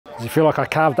Did you feel like I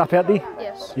carved up out there?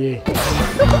 Yes. Yeah.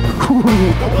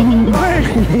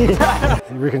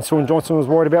 You reckon Shaun Johnson was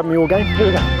worried about me all game? Here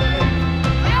we go.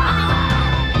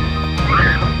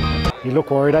 You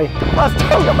look worried, eh? Let's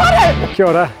talk about it! Kia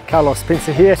ora, Carlos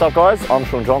Spencer here. What's up guys? I'm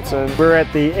Shaun Johnson. We're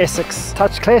at the ASICS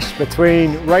Touch Clash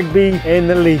between Rugby and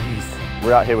the Leagues.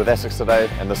 We're out here with ASICS today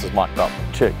and this is mic'd up.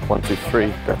 Check, 1, 2, 3.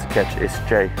 About to catch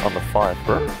SJ on the 5,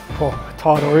 bro. Oh,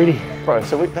 tired already. Bro,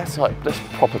 so that's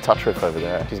proper touch rip over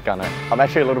there. He's gonna. I'm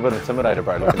actually a little bit intimidated,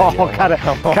 bro. Oh, cut it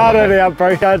out, bro.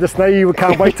 I just know you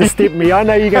can't wait to step me. I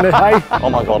know you're gonna, hey. Oh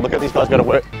my God, look at these guys go to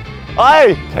work.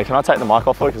 Hey! Hey, can I take the mic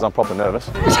off because I'm proper nervous?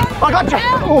 I got you!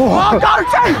 Oh, I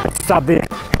got you! Sub there.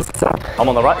 Sub. I'm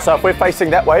on the right, so if we're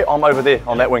facing that way, I'm over there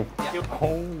on that wing.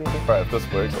 Bro, if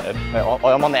this works, lad.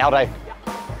 I'm on the out, eh?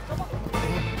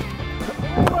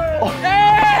 Oh.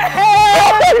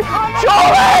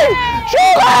 Surely!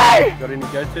 Surely! Got any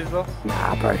go-tos, boss?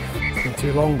 Nah, bro. It's been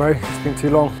too long, bro. It's been too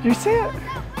long. You see it?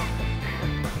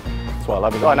 That's why I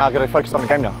love it. Oh, now I've got to focus on the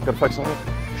game now. I've got to focus on it.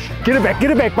 Get it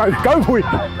back, bro. Go, boy.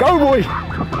 Go, boy.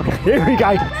 Here we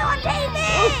go.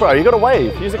 Oh, bro, you got to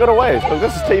wave. You got to wave. Look,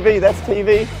 this is TV, that's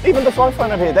TV. Even this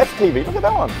iPhone over here, that's TV. Look at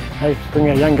that one. Hey, bring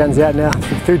our young guns out now. It's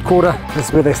the third quarter. This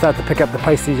is where they start to pick up the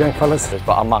pace, these young fellas.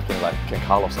 But I'm marking like King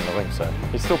Carlos in the ring, so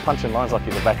he's still punching lines like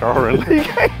he's a back rower in league.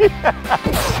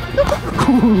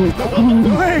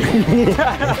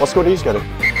 What score do you go to?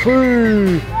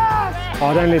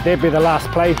 Oh, don't let that be the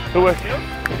last play. Who worked?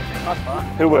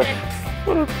 Who worked?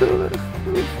 Who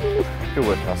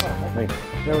worked last time? Me.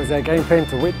 That was our game plan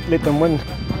to let them win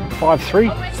 5-3.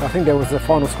 So I think that was the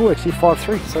final score, actually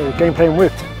 5-3. So the game plan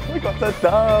worked. We got the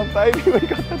dub, baby, we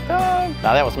got the dub.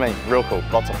 Now that was me, real cool,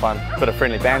 lots of fun. Bit of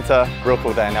friendly banter, real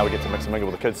cool day, and now we get to mix and mingle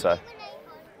with the kids, so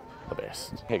the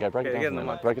best. Here, go break it down for me,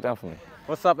 mate. Break it down for me.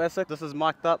 What's up, ASICS? This is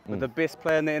mic'd up with the best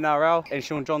player in the NRL and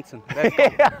Shaun Johnson. Let's go.